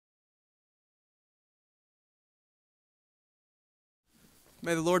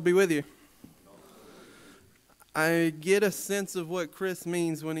May the Lord be with you. I get a sense of what Chris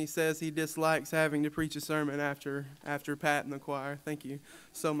means when he says he dislikes having to preach a sermon after Pat and the choir. Thank you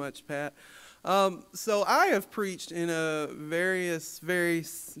so much, Pat. So I have preached in various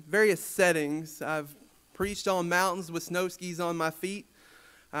settings. I've preached on mountains with snow skis on my feet.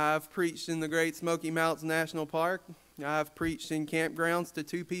 I've preached in the Great Smoky Mountains National Park. I've preached in campgrounds to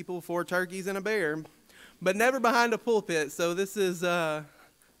 2 people, 4 turkeys, and a bear, but never behind a pulpit. So this is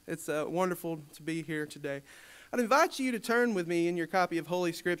it's wonderful to be here today. I'd invite you to turn with me in your copy of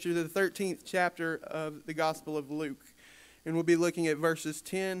Holy Scripture to the 13th chapter of the Gospel of Luke, and we'll be looking at verses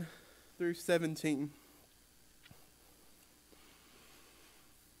 10 through 17.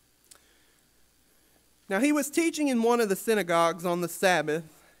 Now he was teaching in one of the synagogues on the Sabbath,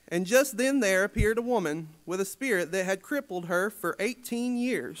 and just then there appeared a woman with a spirit that had crippled her for 18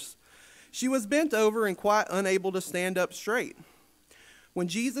 years. She was bent over and quite unable to stand up straight. When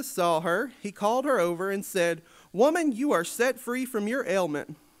Jesus saw her, he called her over and said, "Woman, you are set free from your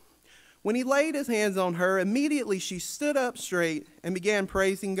ailment." When he laid his hands on her, immediately she stood up straight and began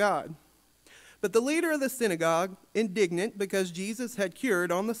praising God. But the leader of the synagogue, indignant because Jesus had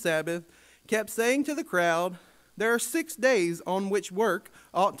cured on the Sabbath, kept saying to the crowd, "There are 6 days on which work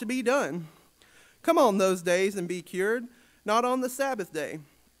ought to be done. Come on those days and be cured, not on the Sabbath day."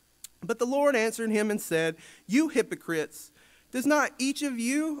 But the Lord answered him and said, "You hypocrites, does not each of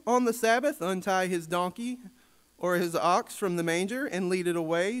you on the Sabbath untie his donkey or his ox from the manger and lead it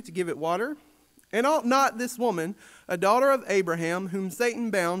away to give it water? And ought not this woman, a daughter of Abraham, whom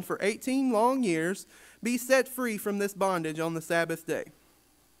Satan bound for 18 long years, be set free from this bondage on the Sabbath day?"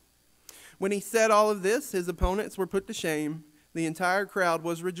 When he said all of this, his opponents were put to shame. The entire crowd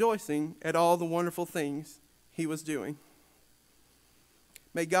was rejoicing at all the wonderful things he was doing.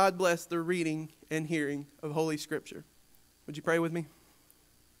 May God bless the reading and hearing of Holy Scripture. Would you pray with me?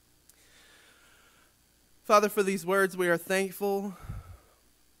 Father, for these words we are thankful.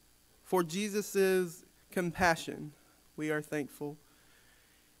 For Jesus' compassion, we are thankful.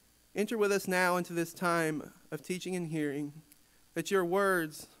 Enter with us now into this time of teaching and hearing, that your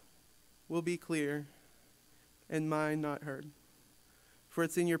words will be clear and mine not heard. For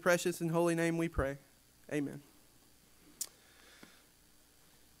it's in your precious and holy name we pray. Amen.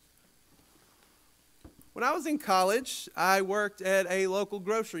 When I was in college, I worked at a local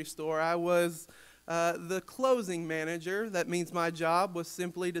grocery store. I was the closing manager. That means my job was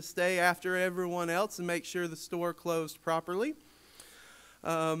simply to stay after everyone else and make sure the store closed properly,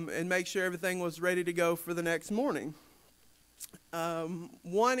 and make sure everything was ready to go for the next morning.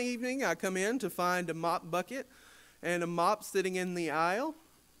 One evening, I come in to find a mop bucket and a mop sitting in the aisle.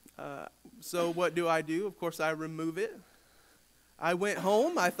 So what do? Of course, I remove it. I went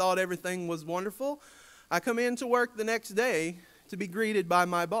home. I thought everything was wonderful. I come in to work the next day to be greeted by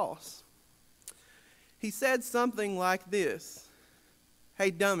my boss. He said something like this: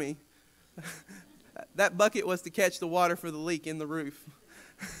 "Hey, dummy, that bucket was to catch the water for the leak in the roof."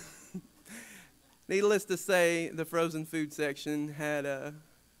 Needless to say, the frozen food section had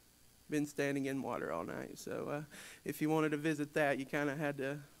been standing in water all night. So if you wanted to visit that, you kind of had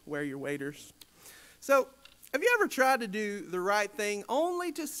to wear your waders. So have you ever tried to do the right thing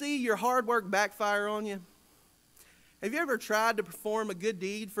only to see your hard work backfire on you? Have you ever tried to perform a good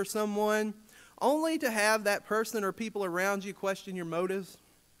deed for someone only to have that person or people around you question your motives?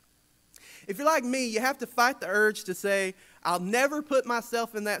 If you're like me, you have to fight the urge to say, "I'll never put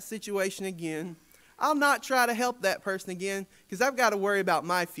myself in that situation again. I'll not try to help that person again because I've got to worry about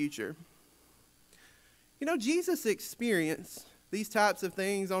my future." You know, Jesus experienced these types of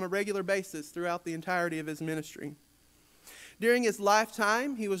things on a regular basis throughout the entirety of his ministry. During his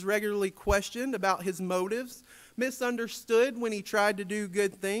lifetime, he was regularly questioned about his motives, misunderstood when he tried to do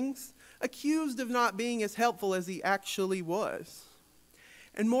good things, accused of not being as helpful as he actually was.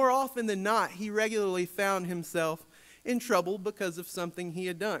 And more often than not, he regularly found himself in trouble because of something he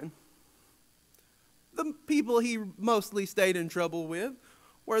had done. The people he mostly stayed in trouble with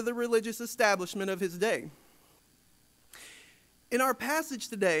were the religious establishment of his day. In our passage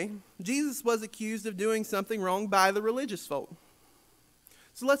today, Jesus was accused of doing something wrong by the religious folk.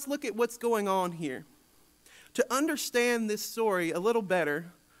 So let's look at what's going on here. To understand this story a little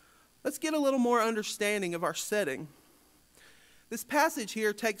better, let's get a little more understanding of our setting. This passage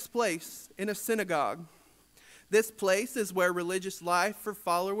here takes place in a synagogue. This place is where religious life for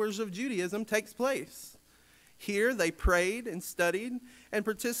followers of Judaism takes place. Here they prayed and studied and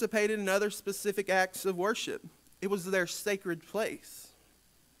participated in other specific acts of worship. It was their sacred place.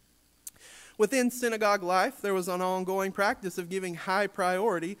 Within synagogue life, there was an ongoing practice of giving high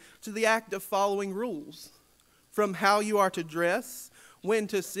priority to the act of following rules, from how you are to dress, when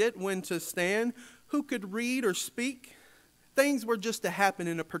to sit, when to stand, who could read or speak. Things were just to happen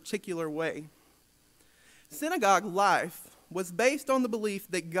in a particular way. Synagogue life was based on the belief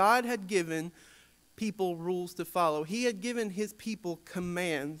that God had given people rules to follow. He had given his people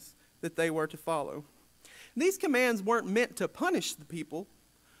commands that they were to follow. These commands weren't meant to punish the people,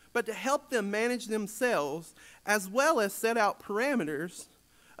 but to help them manage themselves, as well as set out parameters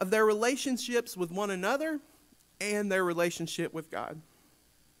of their relationships with one another and their relationship with God.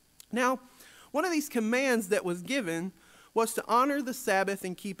 Now, one of these commands that was given was to honor the Sabbath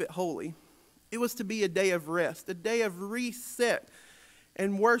and keep it holy. It was to be a day of rest, a day of reset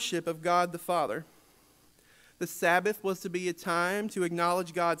and worship of God the Father. The Sabbath was to be a time to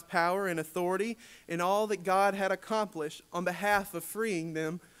acknowledge God's power and authority in all that God had accomplished on behalf of freeing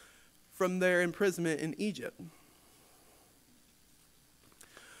them from their imprisonment in Egypt.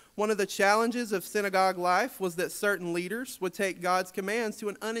 One of the challenges of synagogue life was that certain leaders would take God's commands to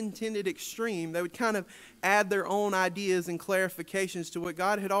an unintended extreme. They would kind of add their own ideas and clarifications to what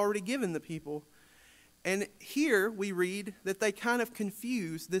God had already given the people. And here we read that they kind of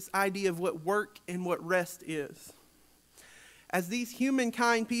confused this idea of what work and what rest is. As these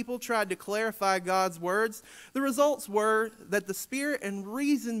humankind people tried to clarify God's words, the results were that the spirit and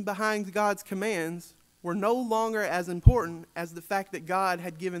reason behind God's commands were no longer as important as the fact that God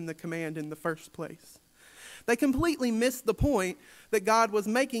had given the command in the first place. They completely missed the point that God was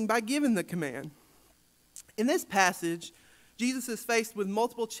making by giving the command. In this passage, Jesus is faced with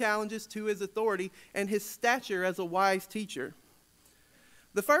multiple challenges to his authority and his stature as a wise teacher.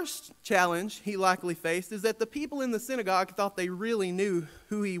 The first challenge he likely faced is that the people in the synagogue thought they really knew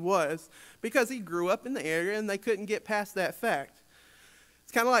who he was because he grew up in the area and they couldn't get past that fact.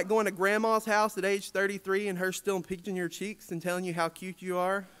 It's kind of like going to grandma's house at age 33 and her still pinching your cheeks and telling you how cute you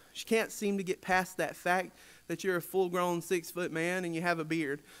are. She can't seem to get past that fact that you're a full-grown 6-foot man and you have a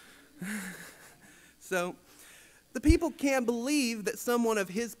beard. So the people can't believe that someone of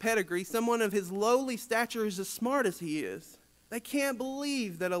his pedigree, someone of his lowly stature is as smart as he is. They can't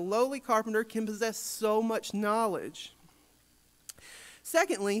believe that a lowly carpenter can possess so much knowledge.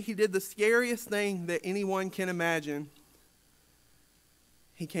 Secondly, he did the scariest thing that anyone can imagine.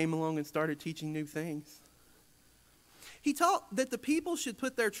 He came along and started teaching new things. He taught that the people should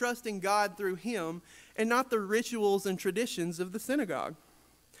put their trust in God through him and not the rituals and traditions of the synagogue.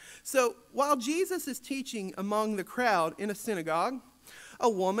 So while Jesus is teaching among the crowd in a synagogue, a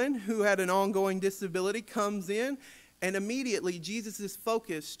woman who had an ongoing disability comes in, and immediately Jesus'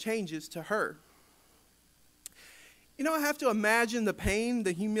 focus changes to her. You know, I have to imagine the pain,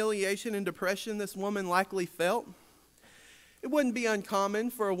 the humiliation, and depression this woman likely felt. It wouldn't be uncommon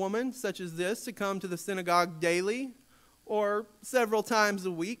for a woman such as this to come to the synagogue daily or several times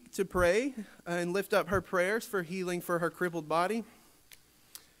a week to pray and lift up her prayers for healing for her crippled body.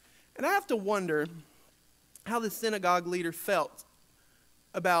 And I have to wonder how the synagogue leader felt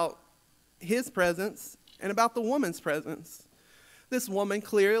about his presence and about the woman's presence. This woman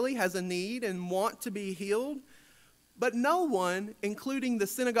clearly has a need and want to be healed, but no one, including the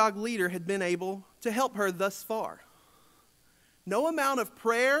synagogue leader, had been able to help her thus far. No amount of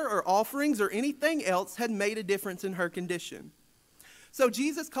prayer or offerings or anything else had made a difference in her condition. So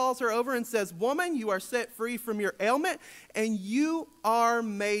Jesus calls her over and says, "Woman, you are set free from your ailment, and you are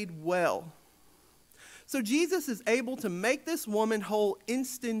made well." So Jesus is able to make this woman whole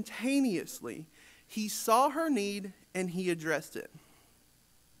instantaneously. He saw her need, and he addressed it.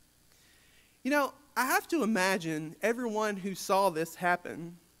 You know, I have to imagine everyone who saw this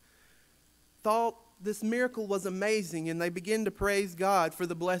happen thought this miracle was amazing, and they began to praise God for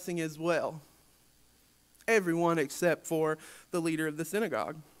the blessing as well. Everyone except for the leader of the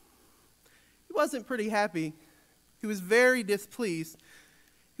synagogue. He wasn't pretty happy. He was very displeased.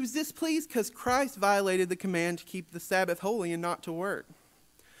 He was displeased because Christ violated the command to keep the Sabbath holy and not to work.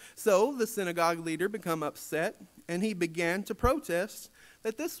 So the synagogue leader became upset, and he began to protest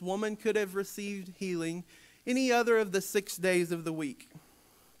that this woman could have received healing any other of the 6 days of the week.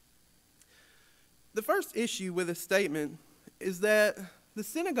 The first issue with this statement is that the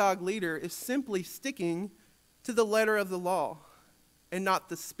synagogue leader is simply sticking to the letter of the law and not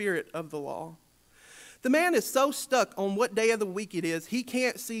the spirit of the law. The man is so stuck on what day of the week it is, he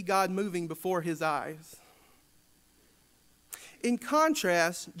can't see God moving before his eyes. In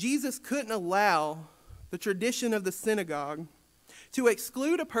contrast, Jesus couldn't allow the tradition of the synagogue to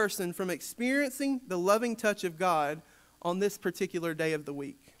exclude a person from experiencing the loving touch of God on this particular day of the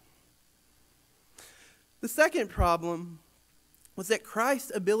week. The second problem was that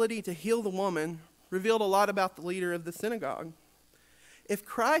Christ's ability to heal the woman revealed a lot about the leader of the synagogue. If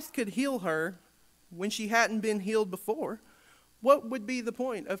Christ could heal her when she hadn't been healed before, what would be the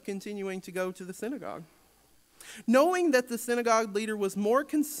point of continuing to go to the synagogue? Knowing that the synagogue leader was more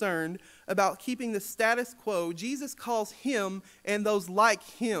concerned about keeping the status quo, Jesus calls him and those like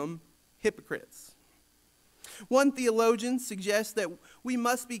him hypocrites. One theologian suggests that we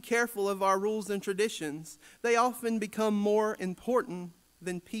must be careful of our rules and traditions. They often become more important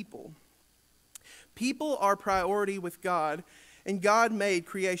than people. People are priority with God, and God made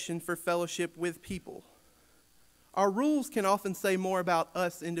creation for fellowship with people. Our rules can often say more about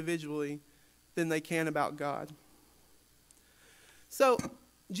us individually than they can about God. So,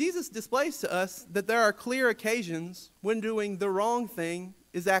 Jesus displays to us that there are clear occasions when doing the wrong thing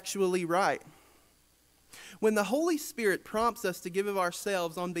is actually right. When the Holy Spirit prompts us to give of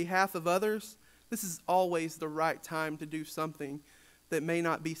ourselves on behalf of others, this is always the right time to do something that may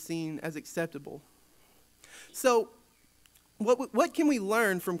not be seen as acceptable. So, what can we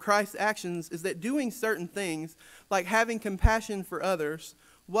learn from Christ's actions is that doing certain things, like having compassion for others,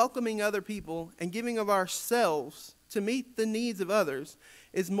 welcoming other people, and giving of ourselves to meet the needs of others,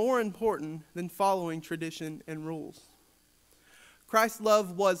 is more important than following tradition and rules. Christ's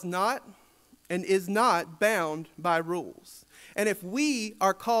love was not and is not bound by rules. And if we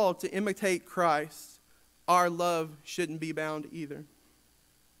are called to imitate Christ, our love shouldn't be bound either.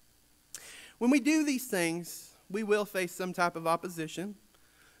 When we do these things, we will face some type of opposition.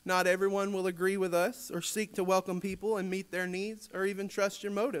 Not everyone will agree with us or seek to welcome people and meet their needs or even trust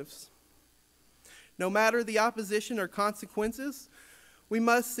your motives. No matter the opposition or consequences, we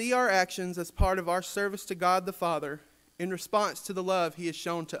must see our actions as part of our service to God the Father in response to the love He has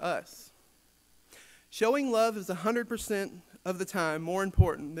shown to us. Showing love is 100% of the time more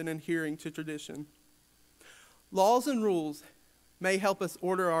important than adhering to tradition. Laws and rules may help us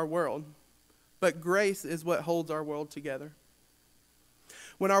order our world, but grace is what holds our world together.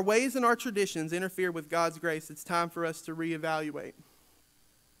 When our ways and our traditions interfere with God's grace, it's time for us to reevaluate.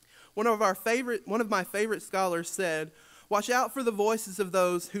 One of my favorite scholars said, "Watch out for the voices of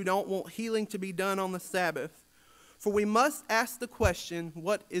those who don't want healing to be done on the Sabbath, for we must ask the question,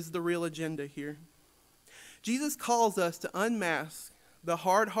 what is the real agenda here?" Jesus calls us to unmask the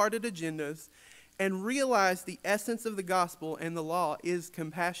hard-hearted agendas and realize the essence of the gospel and the law is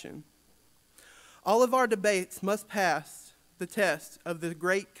compassion. All of our debates must pass the test of the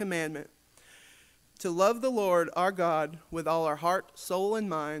great commandment to love the Lord our God with all our heart, soul, and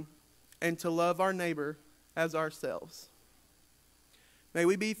mind, and to love our neighbor as ourselves. May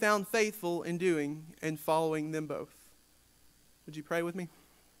we be found faithful in doing and following them both. Would you pray with me?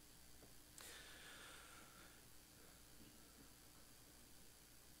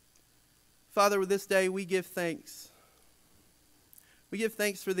 Father, with this day we give thanks. We give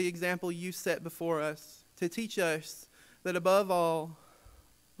thanks for the example you set before us to teach us that above all,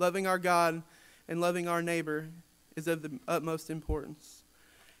 loving our God and loving our neighbor is of the utmost importance.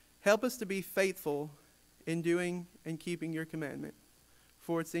 Help us to be faithful in doing and keeping your commandment.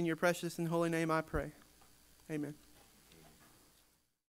 For it's in your precious and holy name I pray. Amen.